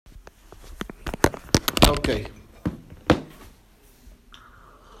Okay.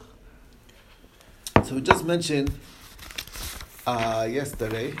 So we just mentioned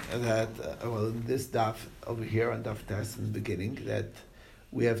yesterday that in this daf over here on daf test in the beginning that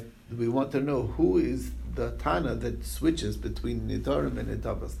we want to know who is the Tana that switches between Nidarim and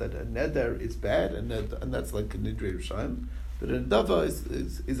Nedavas, that a Neder is bad and that's like a Nidrei Rishayim, but a Nedava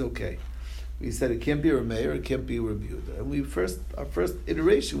is okay. We said it can't be Rameir, it can't be Rabbi Yehuda. And our first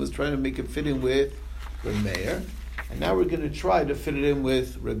iteration was trying to make it fit in with Rameir, and now we're going to try to fit it in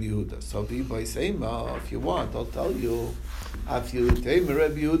with Rabbi Yehuda. So if you want, I'll tell you, if you take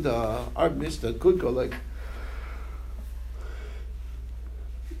Rabbi Yehuda, our Mishnah could go like,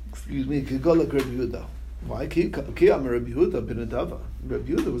 it could go like Rabbi Yehuda. Why? Ki am Rabbi Yehuda bin Nedava.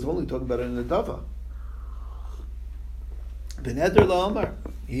 Rabbi Yehuda was only talking about a Nedava. Ben Eder la'amar.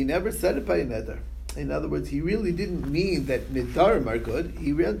 He never said it by a Neder. In other words, he really didn't mean that Nidarim are good.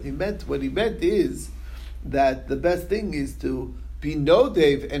 What he meant is that the best thing is to be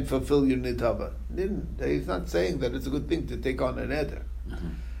Nodev and fulfill your Nidava. He's not saying that it's a good thing to take on a Neder.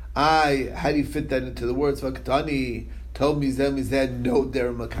 Mm-hmm. How do you fit that into the words? Vaktani told me Zem no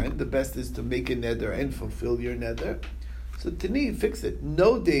der makayim. The best is to make a Neder and fulfill your Neder. So Tani, fix it.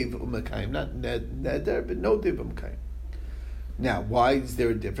 No Dev umakayim, not Neder, but no Dev umakayim. Now, why is there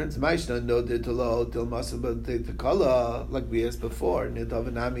a difference? Maishna no de talo del masab de takala, like we asked before.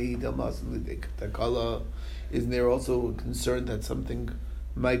 Nidavanami del masab de takala. Isn't there also a concern that something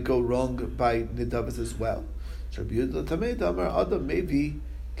might go wrong by nidavas as well? Shabiyud l'tamei damar adam maybe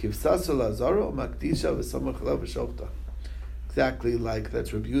kivsasul azaro makdisha v'samachla v'shofta. Exactly like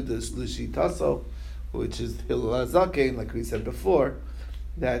that's Rabbi Yehuda's Lishitaso, which is Hillel Hazaken, like we said before,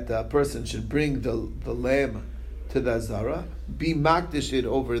 that a person should bring the lamb to the Azara, be makdish it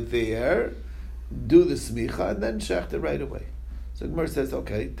over there, do the smicha, and then shecht it right away. So Gemara says,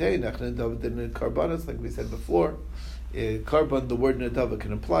 okay, karbanas, like we said before, karban, the word nedava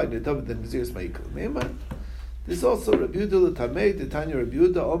can apply, nedava the naziris ma'ikal meiman. This is also Rabbi Yehuda l'tamei, the Tanya Rabbi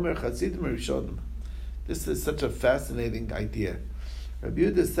Yehuda, Omer Chasidim Rishonim. This is such a fascinating idea. Rabbi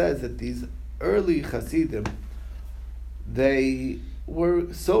Yehuda says that these early Chasidim, they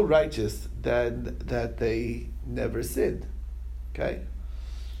were so righteous that they never sinned. Okay?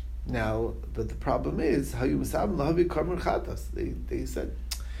 Now, but the problem is, they said,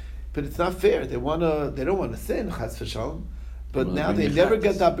 but it's not fair. They don't want to sin, chas v'shalom, but now they never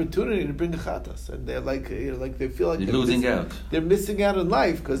get the opportunity to bring a chatas, and they're like they feel like they're losing out. They're missing out in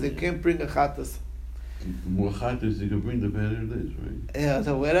life because they can't bring a chatas. The more chatas they can bring, the better it is, right? Yeah,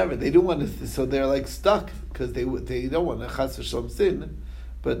 so whatever they don't want to, so they're like stuck because they don't want to chas v'shalom sin,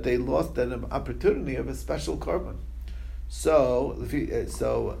 but they lost an opportunity of a special korban. So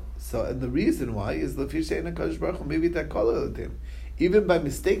and the reason why is maybe that even by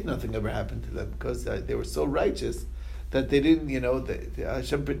mistake nothing ever happened to them because they were so righteous that they didn't,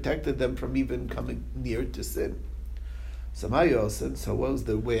 Hashem protected them from even coming near to sin. So what was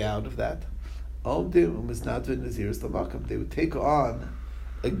the way out of that? They would take on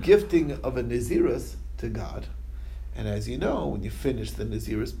a gifting of a Nazirus to God. And as you know, when you finish the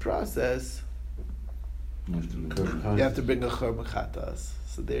Nazirus process, you have to bring a Chorban Chatas.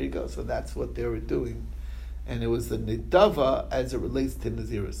 So there you go. So that's what they were doing. And it was the Nidava as it relates to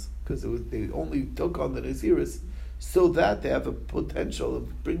Nazirus. Because they only took on the Nazirus so that they have a potential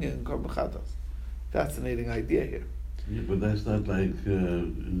of bringing in Chorban Chatas. Fascinating idea here. Yeah, but that's not like...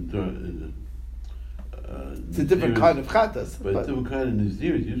 it's a different kind of Chatas. But it's a different kind of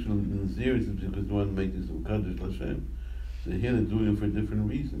Nazirus. Usually Nazirus is because they want to make this Kaddish Lashem. So here they're doing it for a different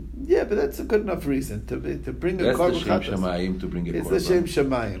reason. Yeah, but that's a good enough reason to bring a Korban Chatas. That's the Shem Shamayim to bring a Korban. It's the Shem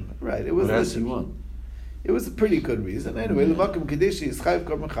Shamayim, right? It was. What else you want? It was a pretty good reason. Anyway, the Makom Kadeshi is Chayiv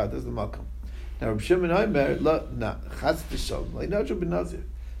Korban Chatas the Makom. Now, Reb Shimon Omer Chas v'Shalom Le'Nadru b'Nazir.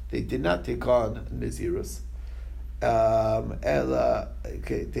 They did not take on Nazirus.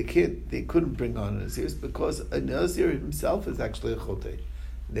 They couldn't bring on a Nazirus because a Nazir himself is actually a Chotei.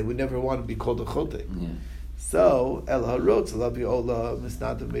 They would never want to be called a Chotei. Yeah. So El Harotz Lavi Ola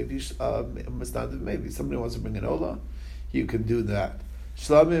Misnadav maybe somebody wants to bring an Ola, you can do that.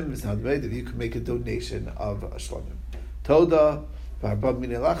 Shlamim Misnadav you can make a donation of a Shlamim. Toda V'Arbad Min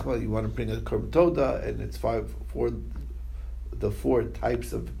Elachma you want to bring a Korban Toda and it's four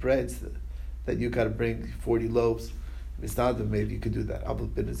types of breads that you got to bring 40 loaves. Misnadav maybe you could do that. Abul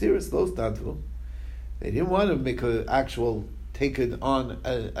bin Naziris Los Dantu. They didn't want to make an actual take it on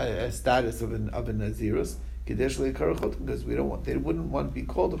a status of a Nazirus. Because they wouldn't want to be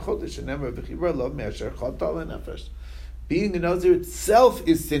called a chodesh and never nefesh. Being a Nazir itself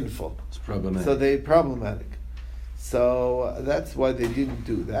is sinful. It's problematic. So they're problematic. So that's why they didn't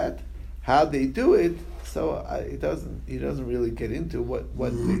do that. How they do it So he doesn't really get into what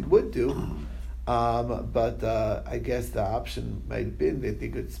they would do. But I guess the option might have been that they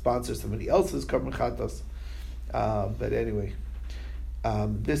could sponsor somebody else's Korban Chatos. But anyway,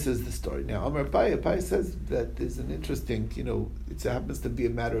 this is the story. Now, Amar Abai says that there's an interesting, it happens to be a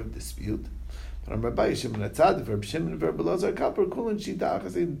matter of dispute. But Amar Abai, Shimon HaTzadik, Reb Shimon, Reb Elazar Kapar, Kulin Shita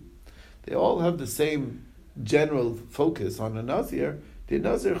Achazin, they all have the same general focus on a Nazir. The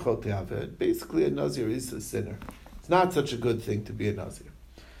Nazir Choteave. Basically, a Nazir is a sinner. It's not such a good thing to be a Nazir.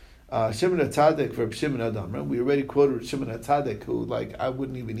 Shimon HaTzadik, Reb Shimon Adamra. We already quoted Shimon HaTzadik, who I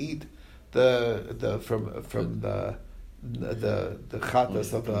wouldn't even eat from the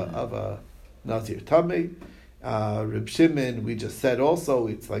chatas of a Nazir Tameh. Reb Shimon, we just said also,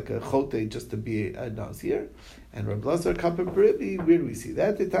 it's like a chote just to be a Nazir. And Reb Lazar Kappa Beribi, where do we see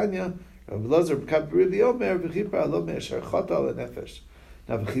that? Tanya, Reb Lazar Kappa Beribi, Omer, V'chipra, Alo Me'asher Chata Ala Nefesh.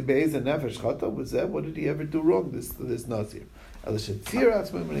 Now, V'chibeiz and Nefesh Chata was that? What did he ever do wrong, this Nazir?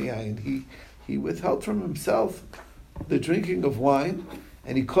 He withheld from himself the drinking of wine,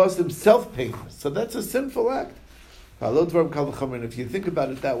 and he caused himself pain. So that's a sinful act. And if you think about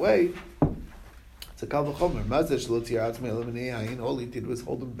it that way, it's a kal v'chomer. All he did was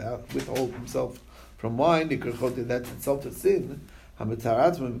withhold himself from wine. That's itself a sin.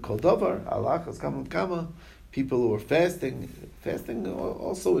 People who are fasting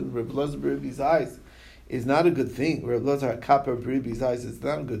also in Reb Elazar Beribi's eyes is not a good thing. Reb Elazar Kappa Beribi's eyes is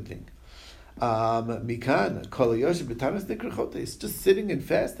not a good thing. Mikan, it's just sitting and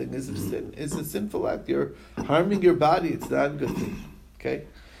fasting is a sin, is a sinful act. You're harming your body. It's not a good thing. Okay,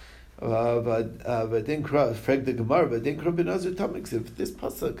 but then frag the Gemara. But then Nazir Tamik. If this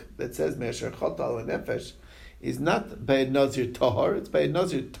pasuk that says Me'asher Chotal and Nefesh is not by a Nazir Tahar, it's by a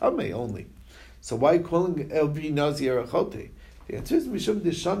Nazir Tamei only. So why calling every Nazir a Chote? The answer is Mishum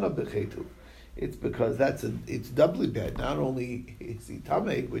Dishana Bechetu. It's because it's doubly bad. Not only is he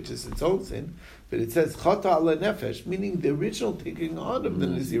tamei, which is its own sin, but it says chata ala nefesh, meaning the original taking on of the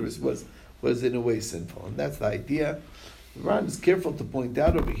naziris was in a way sinful, and that's the idea. Ran is careful to point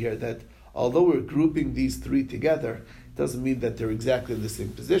out over here that although we're grouping these three together, it doesn't mean that they're exactly in the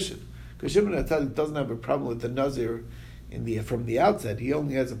same position. Because Shimon HaTzadik doesn't have a problem with the nazir from the outset. He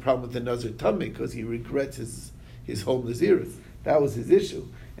only has a problem with the nazir tamei because he regrets his whole naziris. That was his issue.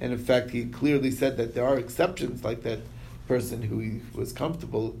 And in fact, he clearly said that there are exceptions, like that person who he was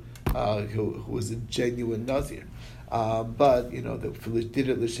comfortable, who was a genuine Nazir. But, that did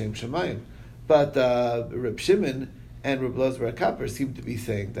it l'shem shemayim. But Reb Shimon and Reb Elazar Kappa seem to be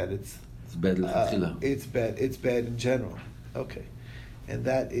saying that it's bad. It's bad in general. Okay. And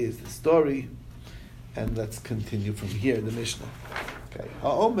that is the story. And let's continue from here, the Mishnah. Okay.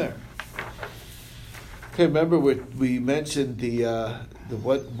 HaOmer. Okay, remember we mentioned the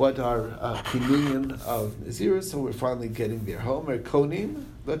what are kinuyim of Nazirus, so we're finally getting there. Homer konim,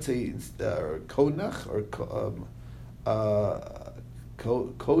 let's say konach or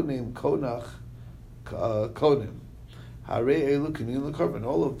konim konach konim. Hare elu kinuyim lekorban.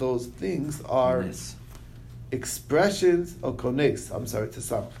 All of those things are expressions of kones. I'm sorry to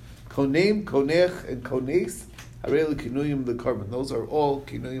sum. Konim, konech, and kones. Hare elu kinuyim lekorban. Those are all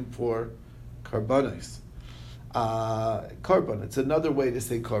kinuyim for karbanos. Korban, it's another way to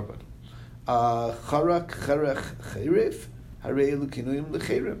say korban. Charak, cherech, cherif, harei elu kinuyim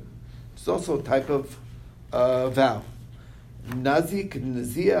lecherim. It's also a type of vow. Nazik,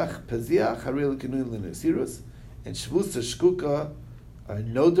 naziach, paziach, harei elu kinuyim lenazirus, and shvus shkuka,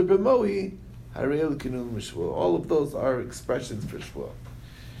 noder b'moi, harei elu kinuyim l'shvua. All of those are expressions for shvua.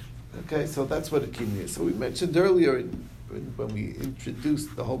 Okay, so that's what a kinui is. So we mentioned earlier when we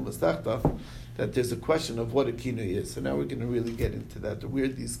introduced the whole Masechta that there's a question of what a kinui is. So now we're going to really get into that, where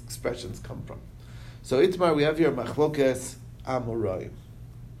these expressions come from. So Itmar, we have here Machlokes Amoraim.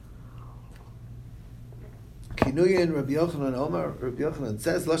 Kinuyin, Rabbi Yochanan Omar, Rabbi Yochanan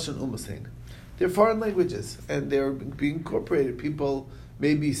says Lashon Umasein. They're foreign languages, and they're being incorporated. People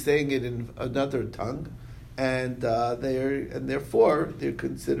may be saying it in another tongue, and therefore they're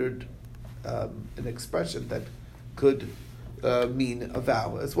considered an expression that could mean a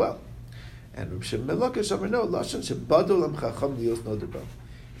vow as well. And Reb Shimon Melokesh Amar no, Lashon Shebadu Lam Chacham Lios Noder Bo.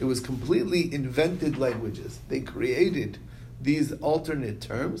 It was completely invented languages. They created these alternate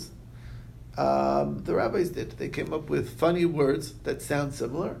terms. The rabbis did. They came up with funny words that sound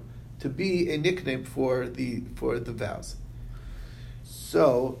similar to be a nickname for the vows.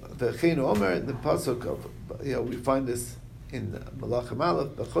 So the Chenu Omer in the pasuk of we find this in Malachim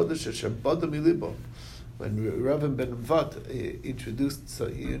Aleph B'chodesh Asher Bada Milibo. When Rav Ben Vat introduced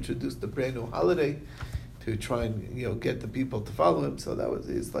the brand new holiday, to try and get the people to follow him. So it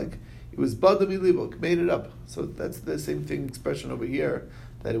was Bada Milibo, made it up. So that's the same thing expression over here,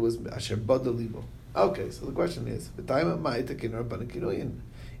 that it was Asher Bada Libo. Okay, so the question is,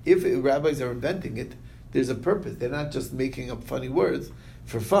 if rabbis are inventing it, there's a purpose. They're not just making up funny words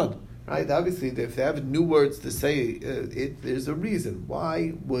for fun, right? Obviously, if they have new words to say there's a reason.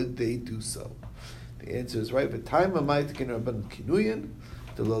 Why would they do so? The answer is right. Because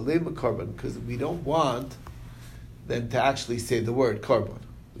we don't want them to actually say the word korban.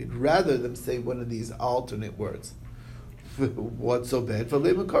 We'd rather them say one of these alternate words. What's so bad for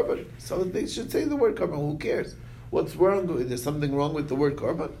lemon korban? So they should say the word korban. Who cares? What's wrong? Is there something wrong with the word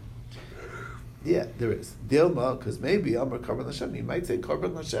korban? Yeah, there is. Dilma, because maybe Amar korban Hashem. You might say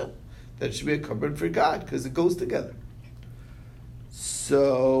korban Hashem. That should be a korban for God, because it goes together.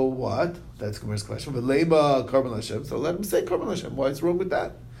 So what? That's Gemara's question. But lema korban Hashem. So let him say korban Hashem. Why is wrong with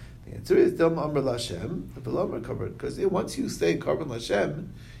that? The answer is Dilma Amar Hashem. Because once you say korban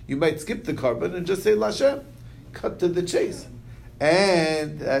Hashem, you might skip the korban and just say Lashem. Cut to the chase.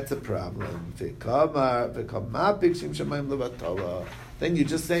 And that's a problem. Then you're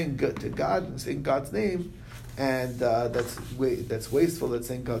just saying to God and saying God's name, and that's wasteful. That's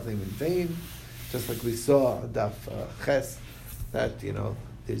saying God's name in vain. Just like we saw on Daf Ches, that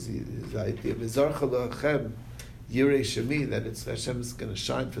there's the idea of Izarcha Lachem Yirei Shemi, that it's Hashem's going to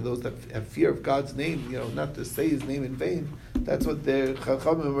shine for those that have fear of God's name. Not to say His name in vain. That's what their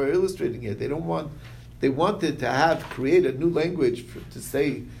Chachamim are illustrating here. They wanted to create a new language to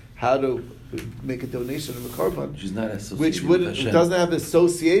say how to make a donation of a korban, which doesn't have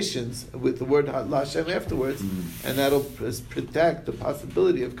associations with the word Hashem afterwards, and that'll protect the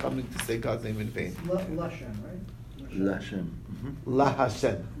possibility of coming to say God's name in vain. Lashem, right? Lashem. La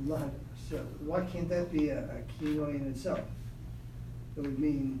Hashem. So why can't that be a kinoi in itself? It would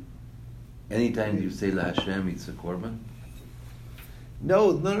mean... Anytime you say La Hashem, it's a korban?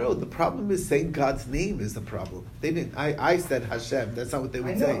 No. The problem is saying God's name is the problem. They didn't. I said Hashem. That's not what they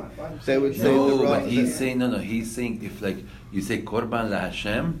would say. They would say the wrong but he's saying He's saying if you say Korban La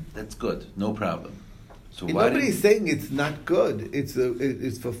Hashem, that's good, no problem. So nobody's saying it's not good.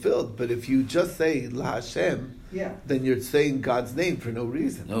 It's fulfilled. But if you just say La Hashem, then you're saying God's name for no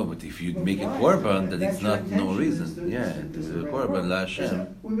reason. No, but if you make a Korban, then it's not no reason. It's a Korban La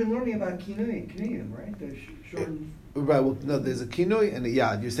Hashem. We've been learning about kinuyim, right? The shortened. Right. Well, no. There's a kinoi and a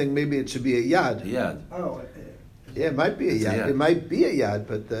yad. You're saying maybe it should be a yad. A yad. Oh. Yeah, it might be a yad. It might be a yad,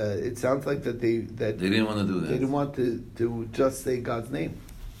 but it sounds like that they didn't want to do that. They didn't want to just say God's name.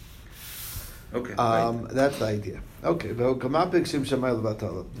 Okay. That's the idea. Okay.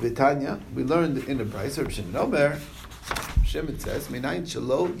 Vitanya, we learned in the Bryce of Shimon Omer. Shimon says, "Minayin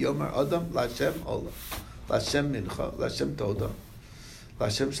shelo yomer adam lashem ola, lashem mincha, lashem toda,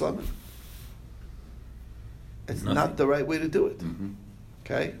 lashem shlamim." It's not the right way to do it. Mm-hmm.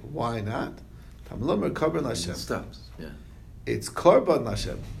 Okay, why not? Tamlomer korban Hashem. It stops. Yeah. It's korban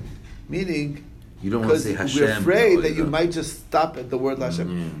Hashem, meaning you don't want to say Hashem. We're afraid that you might just stop at the word Hashem.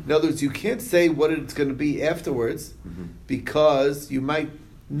 Mm-hmm. In other words, you can't say what it's going to be afterwards because you might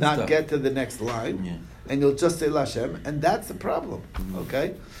not get to the next line, and you'll just say Hashem, and that's the problem.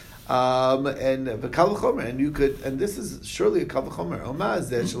 Okay. And the kal v'chomer, and you could, and this is surely a kal v'chomer.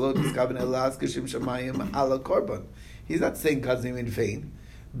 He's not saying God's name in vain,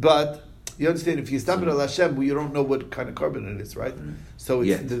 but you understand if you stop at al Hashem, well, you don't know what kind of korban it is, right? So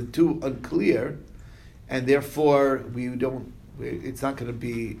it's the two unclear, and therefore it's not going to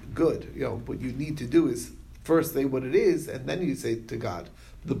be good. What you need to do is first say what it is, and then you say to God.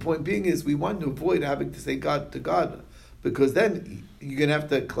 The point being is we want to avoid having to say God to God. Because then you're going to have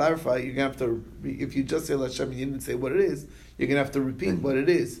to clarify, you're going to have to, if you just say Lashem and you didn't say what it is, you're going to have to repeat what it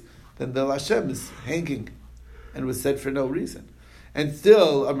is. Then the Lashem is hanging and was said for no reason. And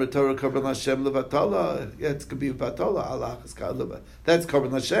still, Amr Torah Korban Lashem Levatala, it's going to be Levatala, Allah Chazka Leva. That's Korban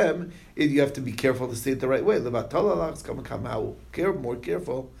Lashem, you have to be careful to say it the right way. Levatala, Allah Chazka Makam, more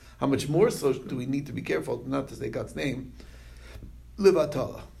careful, how much more so do we need to be careful not to say God's name?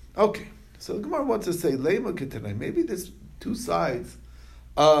 Levatala. Okay. So the Gemara wants to say, Lema Ketanai, maybe there's two sides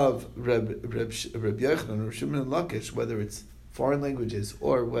of Reb Yochanan or Reb Shimon and Lakish, whether it's foreign languages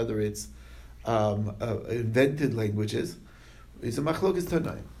or whether it's invented languages, is a Machlokas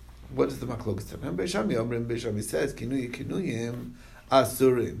Tanaim. What is the Machlokas Tanaim? Beishami says, Kinuyim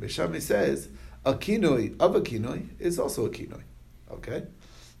Asurim. Beishami says, a kinoi of a kinoi is also a kinoi. Okay?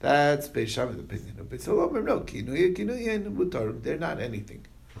 That's Beishami's opinion. But so no, Kinuyim Mutarim, they're not anything.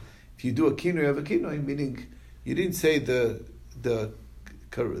 If you do a kinoi of a kinoi, meaning you didn't say the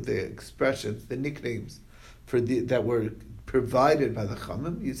expressions, the nicknames that were provided by the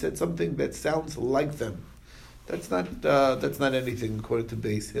Chamim, you said something that sounds like them. That's not anything according to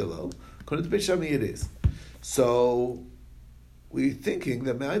Beis Hillel. According to Beis Shammai, it is. So we're thinking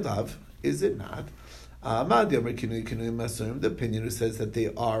that Me'alav, is it not? The opinion who says that they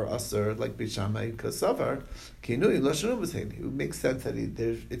are asur, like Beis Shammai Kasavar, Kinui Lashon U'Masein. It makes sense that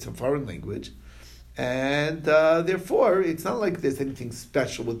it's a foreign language, and therefore it's not like there's anything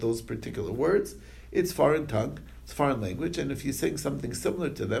special with those particular words. It's foreign tongue, it's foreign language, and if you're saying something similar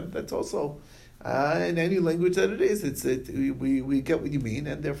to them, that's also in any language that it is. We get what you mean,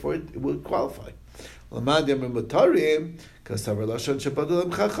 and therefore it will qualify.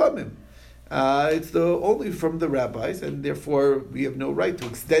 It's only from the rabbis, and therefore we have no right to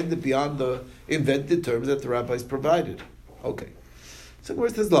extend it beyond the invented terms that the rabbis provided. Okay. So where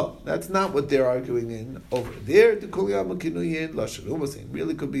says no, that's not what they're arguing in over there. The Kuliyam Kinuyin Lashon U'Masein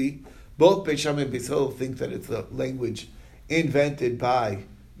really could be both Beis Shammai and Beis Hillel think that it's a language invented by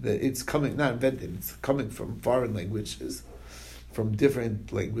it's coming from foreign languages, from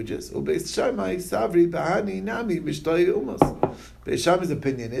different languages. Beis Shammai Savri Bahani Nami Mishtoi Umas. Beis Shammai's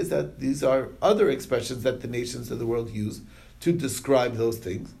opinion is that these are other expressions that the nations of the world use to describe those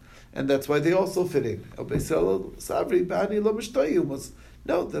things, and that's why they also fit in. Beis Hillel Savri Bahani Lo Mishtoi Umas.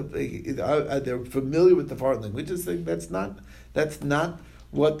 No, they're familiar with the foreign languages. That's not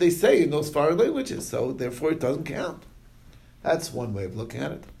what they say in those foreign languages. So therefore, it doesn't count. That's one way of looking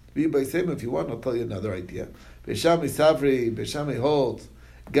at it. If you want, I'll tell you another idea. Beis Shammai Savri, Beis Shammai holds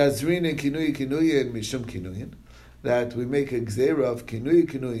Gazrin and Kinuyin Mishum Kinuyin, that we make a gzera of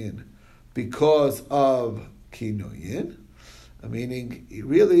Kinuyin because of Kinuyin, meaning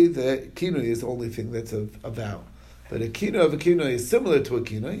really the Kinuy is the only thing that's a vow. But a Kinuy of a Kinuy is similar to a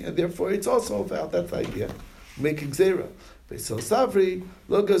Kinuy, and therefore it's also a vow. That's the idea. Make a gzera. Beis Hillel Savri,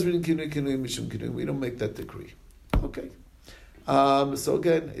 Lo Gazrin Kinuyin Mishum Kinuyin. We don't make that decree. Okay. So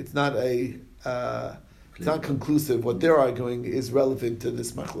again, it's not conclusive. What they're arguing is relevant to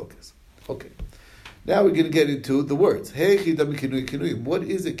this machlokas. Okay. Now we're going to get into the words. Hey chidam kinui kinui. What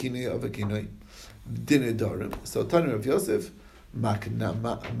is a kinui of a kinui? Dinidarim. So Tanu Rav Yosef,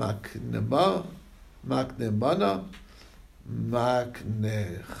 maknemana, maknechana,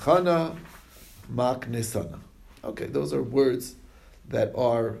 maknesana. Okay, those are words that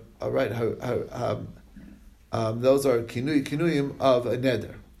are right. Those are kinuyim of a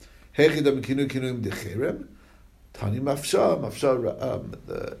neder. Hechidam kinuyim decherem. Tani mafsha. Mafsha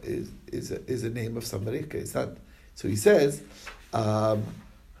is a name of somebody. Okay, it's not. So he says charakim,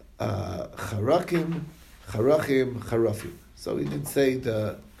 charafim. So he didn't say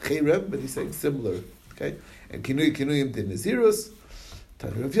the cherem, but he's saying similar. Okay, and kinuyim de nezirus.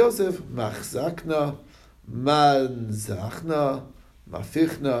 Tani Rav Yosef machzakna, manzachna,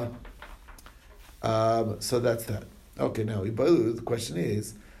 mafichna. So that's that. Okay, now the question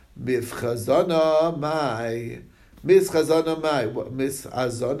is, mifchazana mai, mischazana mai,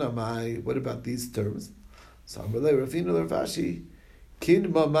 misazana mai. What about these terms? So Amalei Rafinu Ravashi,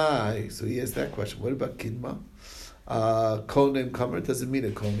 kinma mai. So he asked that question. What about kinma? Konim kamer doesn't mean a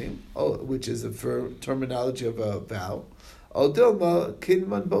konim, which is a terminology of a vow. Odilma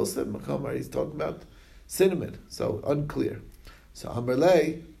kinman bosem kamer. He's talking about cinnamon. So unclear. So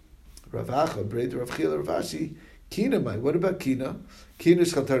Amalei Ravacha, Breda, Rav Chila, Ravashi, Kina mai. What about Kina? Kina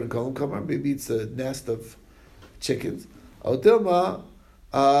shchaltar and kolim kamar. Maybe it's a nest of chickens. Odilma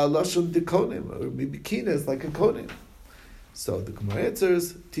lashon dekonim, or maybe Kina is like a konim. So the Gemara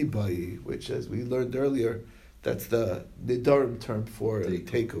answers Tibai, which, as we learned earlier, that's the Nidarim term for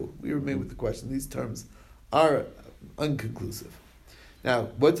Teku. We remain with the question. These terms are unconclusive. Now,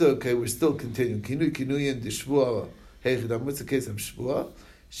 we're still continuing. Kinuyin deshvua hechidam. What's the case of shvua?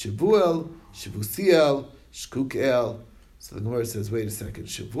 Shavuel, Shavusiel, Shkukel. So the Gemara says, wait a second.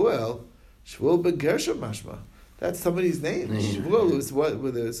 Shavuel ben Gershom mashma. That's somebody's name. Shavuel was what?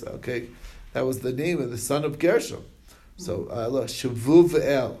 Okay, that was the name of the son of Gershom. So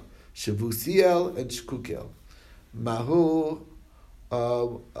Shavuel, Shavusiel, and Shkukel. Mahu.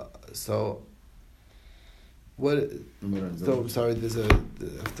 So what? So I'm sorry. I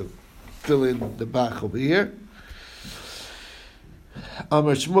have to fill in the back over here.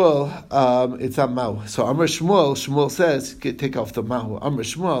 Amar Shmuel, it's on Mahu. So Amar Shmuel says, take off the Mahu. Amar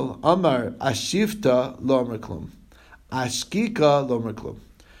Shmuel, Amar Ashifta lo Amar Klum. Ashkika lo Amar Klum.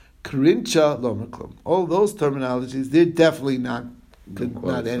 Krincha lo Amar Klum. All those terminologies, they're definitely not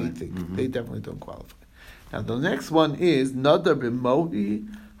anything. Mm-hmm. They definitely don't qualify. Now the next one is Nadar b'mohi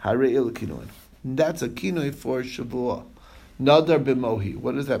hare'il kinoin. That's a kinoi for Shavuot. Nadar b'mohi.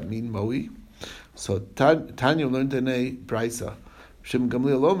 What does that mean, mohi? So Tanya learned in a brisa. Shem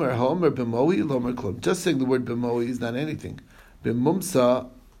Gamliel Omer Homer b'mohi lomer klum. Just saying the word b'mohi is not anything. B'mumsa,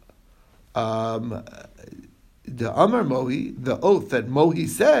 the Amar Mohi, the oath that Mohi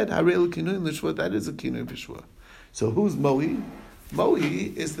said, Harei Kinuin L'Shvua, that is a Kinuin V'Shvua. So who's Mohi?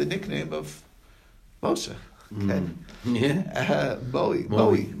 Mohi is the nickname of Moshe. Okay. Yeah. Mohi.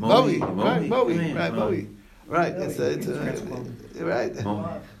 Right. It's right.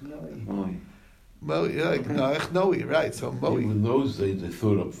 Mohi, like Noach Noi, right? So Mohi. In those days, they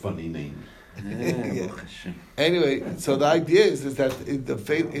thought up funny names. Yeah. Anyway, so the idea is that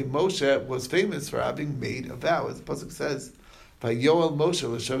Moshe was famous for having made a vow, as the pasuk says, by Yoel Moshe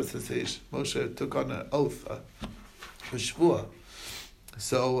l'shavas haSeish. Moshe took on an oath, a shvua.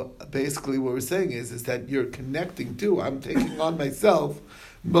 So basically, what we're saying is that you're connecting to. I'm taking on myself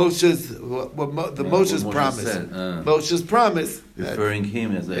Moshe's Moshe's promise. Moshe's promise. Referring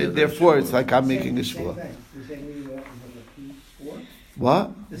him as a. Therefore, it's like I'm making a shvua.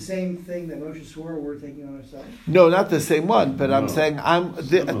 What? The same thing that Moshe swore we're taking on ourselves? No, not the same one, but I'm saying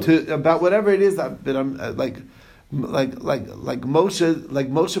about whatever it is, but I'm like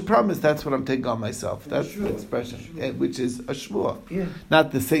Moshe promised, that's what I'm taking on myself. That's the expression, which is a shvua. Yeah.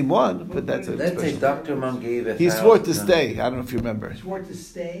 Not the same one, but that's an Let's say expression. Dr. Mon gave He swore to stay. I don't know if you remember. He swore to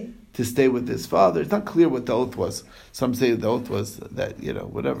stay? To stay with his father. It's not clear what the oath was. Some say the oath was that,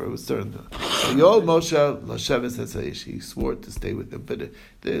 whatever, it was certain. Yoel Moshe l'shavas haSeish, he swore to stay with him. But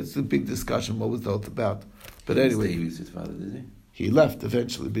there's a big discussion, what was the oath about. But anyway. He was his father, did he? He left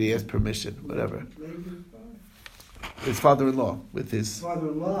eventually, but he asked permission, whatever. His father-in-law, with his...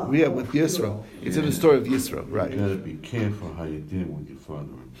 Father-in-law? Yeah, with Yisro. It's in the story of Yisro, right. You gotta be careful how you're dealing with your father.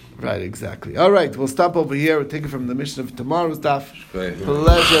 Right, exactly. All right, we'll stop over here. We'll take it from the mission of tomorrow's daf. Great.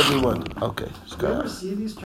 Pleasure, everyone. Okay. Do you ever see these